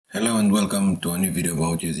Hello and welcome to a new video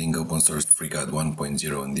about using open source FreeCAD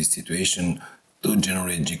 1.0 in this situation to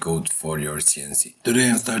generate G-code for your CNC.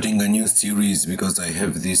 Today I'm starting a new series because I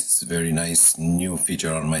have this very nice new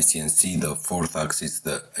feature on my CNC, the fourth axis,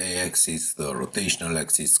 the A-axis, the rotational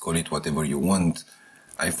axis, call it whatever you want.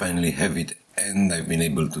 I finally have it and I've been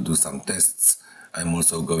able to do some tests. I'm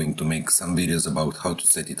also going to make some videos about how to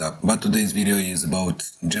set it up, but today's video is about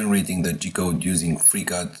generating the G-code using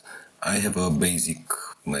FreeCAD. I have a basic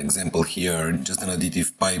example here, just an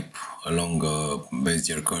additive pipe along a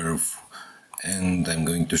Bézier curve, and I'm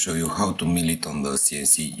going to show you how to mill it on the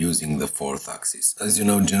CNC using the fourth axis. As you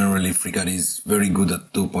know, generally FreeCAD is very good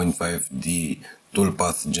at 2.5D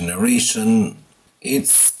toolpath generation.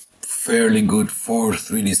 It's fairly good for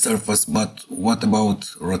 3D surface, but what about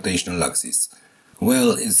rotational axis?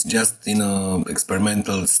 Well, it's just in an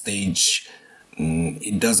experimental stage.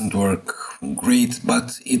 It doesn't work great,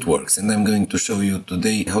 but it works, and I'm going to show you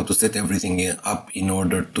today how to set everything up in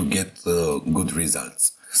order to get good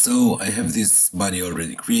results. So I have this body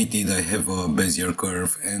already created. I have a Bézier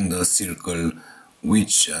curve and a circle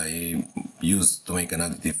which I used to make an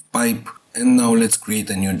additive pipe. And now let's create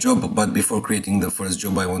a new job, but before creating the first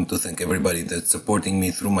job I want to thank everybody that's supporting me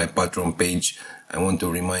through my Patreon page. I want to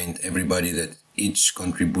remind everybody that each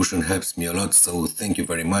contribution helps me a lot, so thank you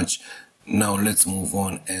very much. Now let's move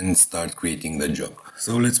on and start creating the job.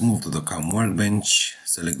 So let's move to the CAM workbench,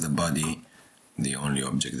 select the body, the only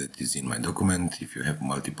object that is in my document. If you have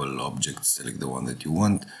multiple objects, select the one that you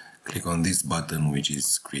want. Click on this button, which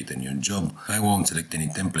is create a new job. I won't select any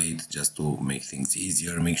template just to make things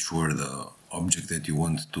easier. Make sure the object that you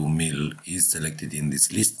want to mill is selected in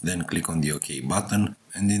this list. Then click on the OK button.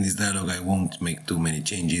 And in this dialog I won't make too many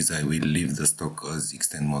changes. I will leave the stock as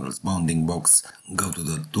extend models bounding box. Go to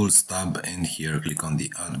the tools tab and here click on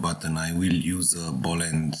the add button. I will use a ball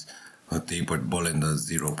end, a tapered ball end, a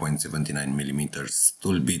 0.79mm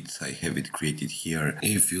toolbit. I have it created here.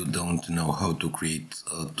 If you don't know how to create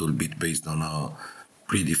a toolbit based on a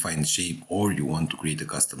predefined shape, or you want to create a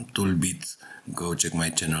custom toolbit, go check my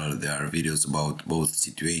channel. There are videos about both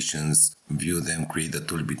situations. View them, create the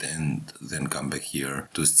toolbit, and then come back here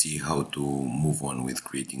to see how to move on with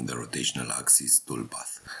creating the rotational axis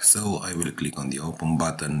toolpath. So I will click on the open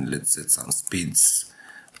button. Let's set some speeds.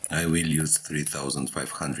 I will use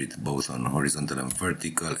 3500 both on horizontal and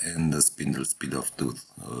vertical, and the spindle speed of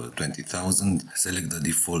 20,000. Select the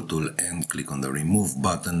default tool and click on the remove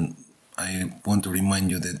button. I want to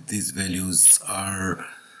remind you that these values are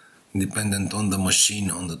dependent on the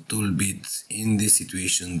machine, on the toolbit. In this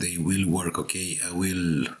situation they will work okay. I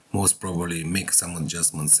will most probably make some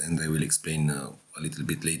adjustments and I will explain a little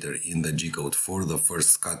bit later in the G-code for the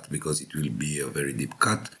first cut, because it will be a very deep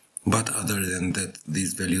cut. But other than that,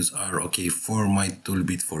 these values are okay for my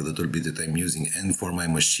toolbit, for the toolbit that I'm using, and for my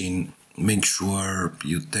machine. Make sure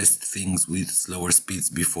you test things with slower speeds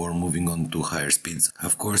before moving on to higher speeds.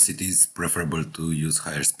 Of course, it is preferable to use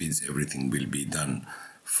higher speeds. Everything will be done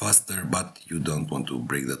faster, but you don't want to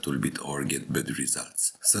break the toolbit or get bad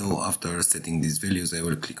results. So after setting these values, I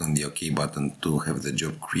will click on the OK button to have the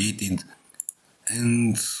job created.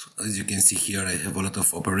 And as you can see here, I have a lot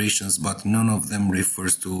of operations, but none of them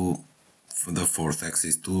refers to the fourth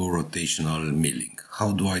axis, to rotational milling.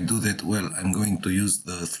 How do I do that? Well, I'm going to use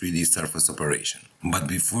the 3D surface operation. But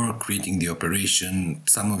before creating the operation,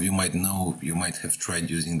 some of you might know, you might have tried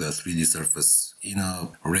using the 3D surface in a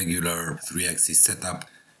regular 3-axis setup,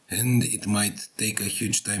 and it might take a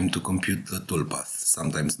huge time to compute the toolpath.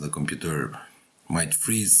 Sometimes the computer might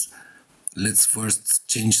freeze. Let's first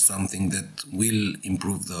change something that will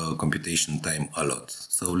improve the computation time a lot.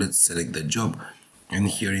 So let's select the job, and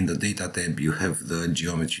here in the data tab you have the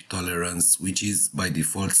geometry tolerance, which is by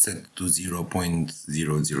default set to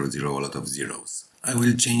 0.000, a lot of zeros. I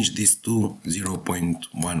will change this to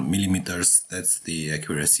 0.1 millimeters. That's the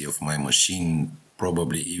accuracy of my machine,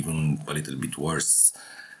 probably even a little bit worse.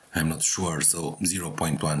 I'm not sure, so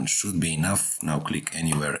 0.1 should be enough. Now click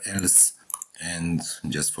anywhere else. And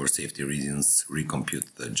just for safety reasons,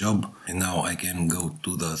 recompute the job. And now I can go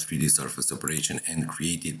to the 3D surface operation and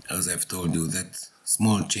create it. As I've told you, that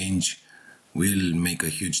small change will make a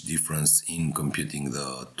huge difference in computing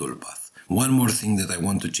the toolpath. One more thing that I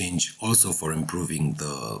want to change also for improving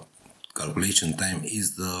the calculation time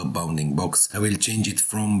is the bounding box. I will change it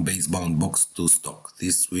from base bound box to stock.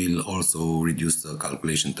 This will also reduce the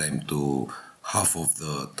calculation time to half of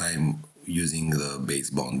the time using the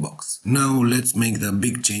base bound box. Now let's make the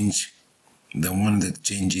big change, the one that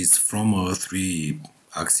changes from a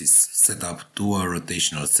 3-axis setup to a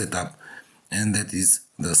rotational setup, and that is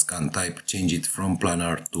the scan type, change it from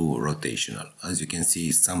planar to rotational. As you can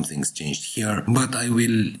see, some things changed here, but I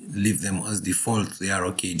will leave them as default. They are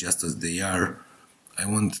okay just as they are. I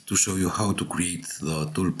want to show you how to create the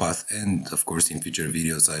toolpath, and of course in future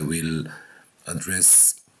videos I will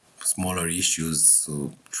address smaller issues,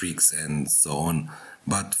 tricks and so on,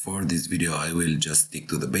 but for this video I will just stick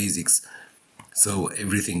to the basics. So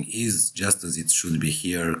everything is just as it should be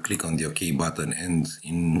here. Click on the OK button, and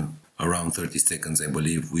in around 30 seconds I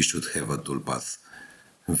believe we should have a toolpath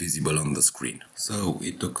visible on the screen. So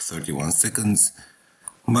it took 31 seconds,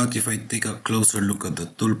 but if I take a closer look at the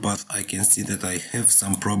toolpath, I can see that I have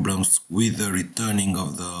some problems with the returning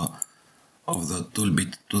of the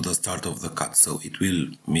toolbit to the start of the cut. So it will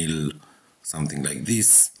mill something like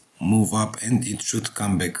this, move up, and it should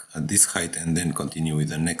come back at this height and then continue with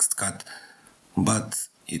the next cut. But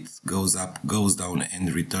it goes up, goes down,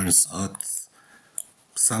 and returns at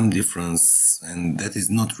some difference, and that is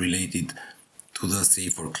not related to the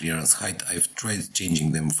safe or clearance height. I've tried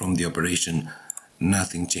changing them from the operation,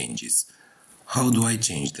 nothing changes. How do I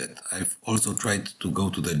change that? I've also tried to go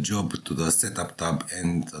to the job, to the setup tab,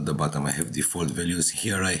 and at the bottom I have default values.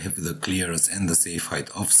 Here I have the clearance and the safe height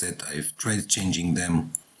offset. I've tried changing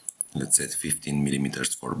them. Let's set 15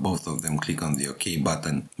 millimeters for both of them. Click on the OK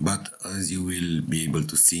button, but as you will be able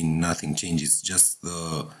to see, nothing changes, just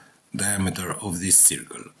the diameter of this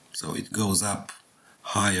circle. So it goes up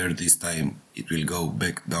higher this time, it will go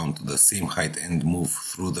back down to the same height and move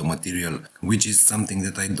through the material, which is something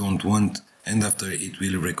that I don't want. And after it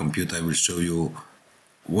will recompute, I will show you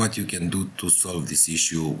what you can do to solve this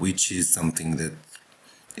issue, which is something that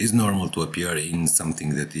is normal to appear in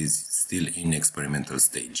something that is still in experimental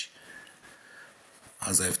stage.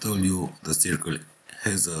 As I've told you, the circle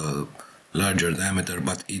has a larger diameter,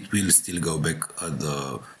 but it will still go back at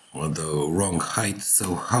the wrong height.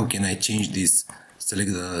 So how can I change this?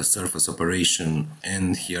 Select the surface operation,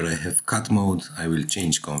 and here I have cut mode. I will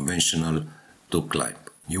change conventional to climb.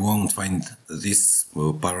 You won't find this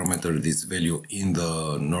parameter, this value, in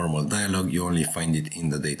the normal dialog. You only find it in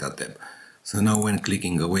the data tab. So now when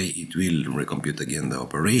clicking away, it will recompute again the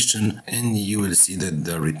operation, and you will see that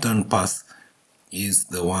the return path is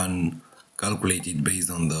the one calculated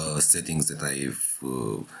based on the settings that I've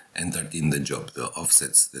entered in the job, the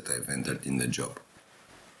offsets that I've entered in the job.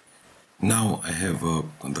 Now I have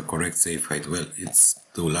the correct safe height. Well, it's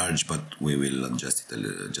too large, but we will adjust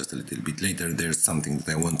it just a little bit later. There's something that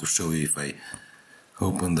I want to show you. If I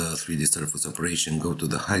open the 3D surface operation, go to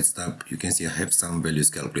the heights tab, you can see I have some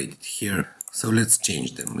values calculated here. So let's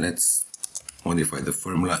change them. Let's modify the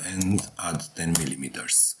formula and add 10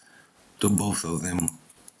 millimeters to both of them.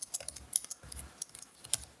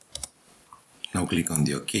 Now click on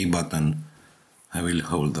the OK button. I will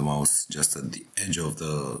hold the mouse just at the edge of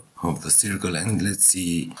the circle, and let's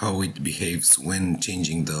see how it behaves when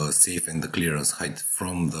changing the safe and the clearance height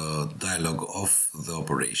from the dialog of the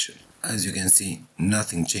operation. As you can see,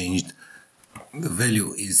 nothing changed. The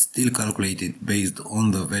value is still calculated based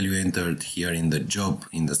on the value entered here in the job,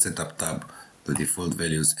 in the setup tab, the default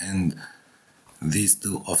values, and these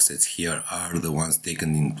two offsets here are the ones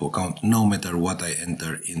taken into account no matter what I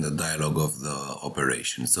enter in the dialog of the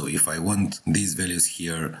operation. So if I want these values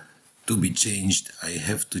here to be changed, I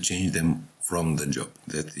have to change them from the job.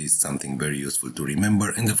 That is something very useful to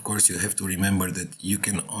remember. And of course you have to remember that you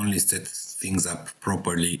can only set things up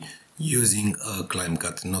properly using a climb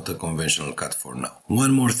cut, not a conventional cut for now.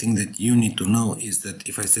 One more thing that you need to know is that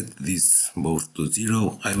if I set these both to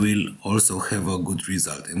 0, I will also have a good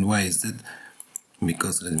result. And why is that?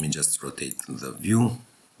 Because let me just rotate the view.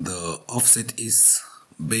 The offset is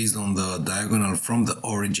based on the diagonal from the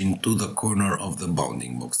origin to the corner of the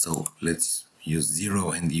bounding box. So let's use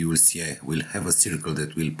 0, and you will see I will have a circle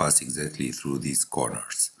that will pass exactly through these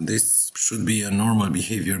corners. This should be a normal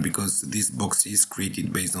behavior because this box is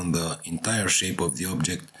created based on the entire shape of the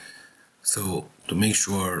object. So to make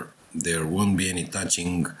sure there won't be any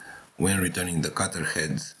touching when returning the cutter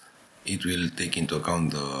head, it will take into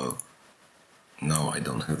account the... Now I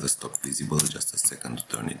don't have the stock visible, just a second to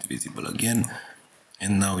turn it visible again.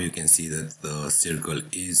 And now you can see that the circle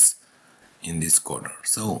is in this corner.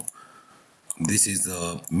 So this is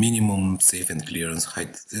the minimum safe and clearance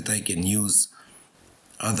height that I can use.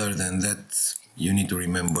 Other than that, you need to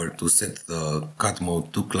remember to set the cut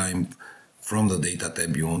mode to climb from the data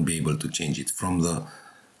tab. You won't be able to change it from the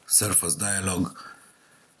surface dialog.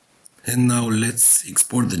 And now let's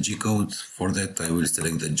export the G-code. For that I will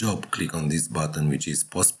select the job, click on this button which is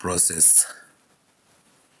post-process.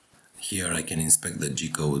 Here I can inspect the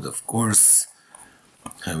G-code, of course.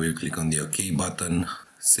 I will click on the OK button,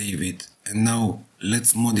 save it, and now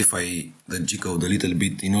let's modify the G-code a little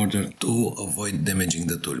bit in order to avoid damaging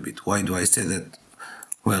the toolbit. Why do I say that?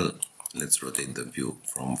 Well, let's rotate the view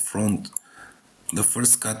from front. The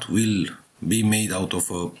first cut will be made out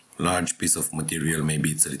of a large piece of material, maybe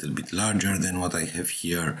it's a little bit larger than what I have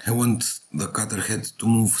here. I want the cutter head to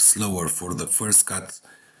move slower for the first cut,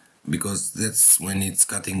 because that's when it's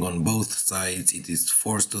cutting on both sides, it is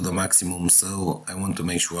forced to the maximum, so I want to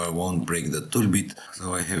make sure I won't break the toolbit.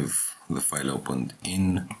 So I have the file opened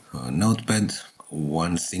in Notepad.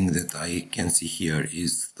 One thing that I can see here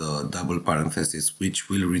is the double parenthesis, which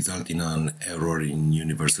will result in an error in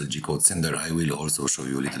Universal G-code Sender. I will also show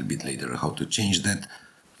you a little bit later how to change that.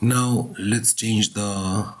 Now let's change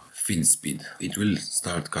the feed speed. It will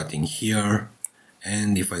start cutting here,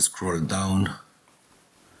 and if I scroll down,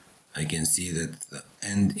 I can see that the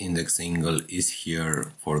end index angle is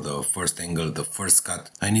here for the first angle, the first cut.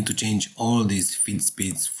 I need to change all these feed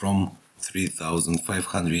speeds from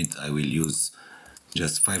 3500. I will use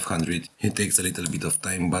just 500. It takes a little bit of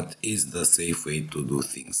time, but is the safe way to do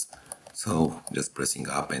things. So just pressing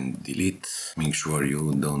up and delete. Make sure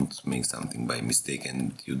you don't make something by mistake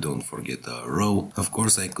and you don't forget a row. Of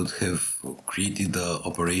course, I could have created the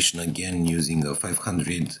operation again using a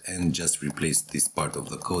 500 and just replace this part of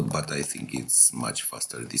the code, but I think it's much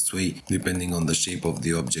faster this way. Depending on the shape of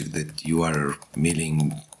the object that you are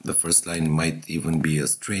milling, the first line might even be a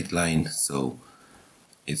straight line, so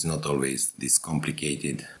it's not always this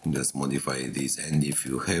complicated. Just modify this, and if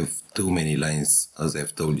you have too many lines, as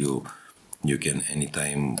I've told you, you can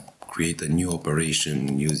anytime create a new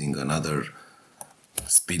operation using another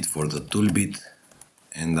speed for the toolbit,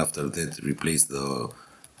 and after that replace the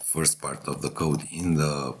first part of the code in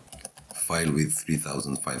the file with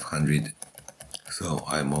 3500. So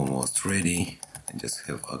I'm almost ready. I just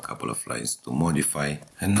have a couple of lines to modify,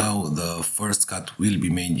 and now the first cut will be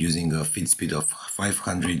made using a feed speed of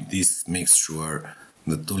 500. This makes sure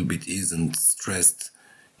the toolbit isn't stressed.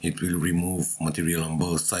 It will remove material on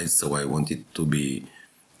both sides, so I want it to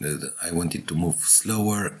move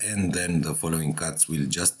slower, and then the following cuts will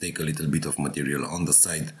just take a little bit of material on the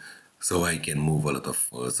side, so I can move a lot of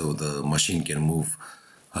so the machine can move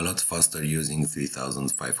a lot faster using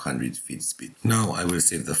 3500 feed speed. Now I will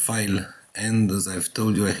save the file. And as I've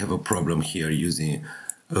told you, I have a problem here using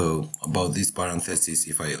about this parenthesis.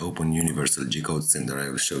 If I open Universal G-code Sender, I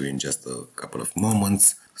will show you in just a couple of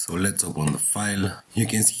moments. So let's open the file. You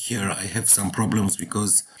can see here I have some problems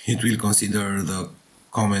because it will consider the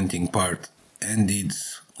commenting part ended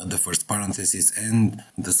at the first parenthesis, and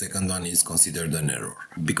the second one is considered an error.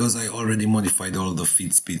 Because I already modified all the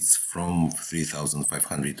feed speeds from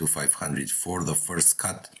 3500 to 500 for the first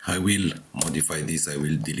cut, I will modify this. I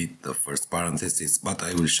will delete the first parenthesis, but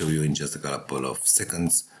I will show you in just a couple of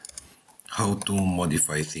seconds how to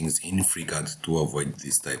modify things in FreeCAD to avoid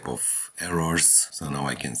this type of errors. So now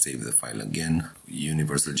I can save the file again.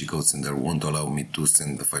 Universal G-code Sender won't allow me to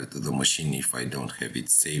send the file to the machine if I don't have it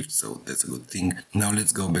saved, so that's a good thing. Now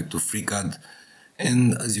let's go back to FreeCAD,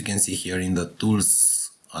 and as you can see here in the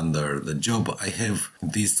tools under the job, I have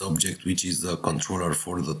this object which is a controller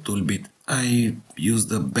for the toolbit. I used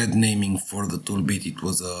the bad naming for the toolbit. It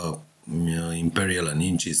was a imperial and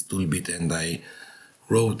inches toolbit, and I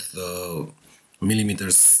wrote the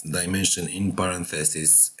millimeters dimension in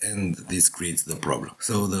parentheses, and this creates the problem.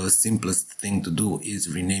 So the simplest thing to do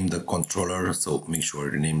is rename the controller. So make sure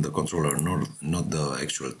you rename the controller, not the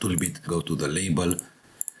actual toolbit. Go to the label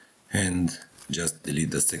and just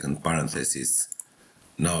delete the second parenthesis.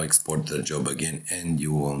 Now export the job again and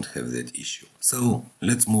you won't have that issue. So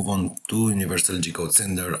let's move on to Universal G-code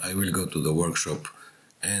Sender. I will go to the workshop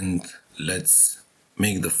and let's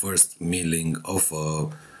make the first milling of a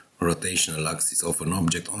rotational axis of an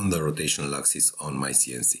object on the rotational axis on my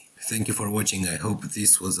CNC. Thank you for watching. I hope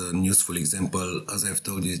this was a useful example. As I've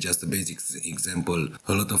told you, it's just a basic example.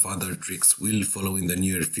 A lot of other tricks will follow in the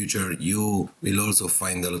near future. You will also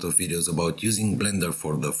find a lot of videos about using Blender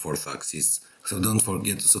for the fourth axis. So don't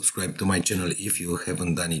forget to subscribe to my channel if you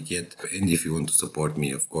haven't done it yet. And if you want to support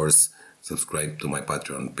me, of course, subscribe to my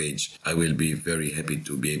Patreon page. I will be very happy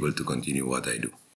to be able to continue what I do.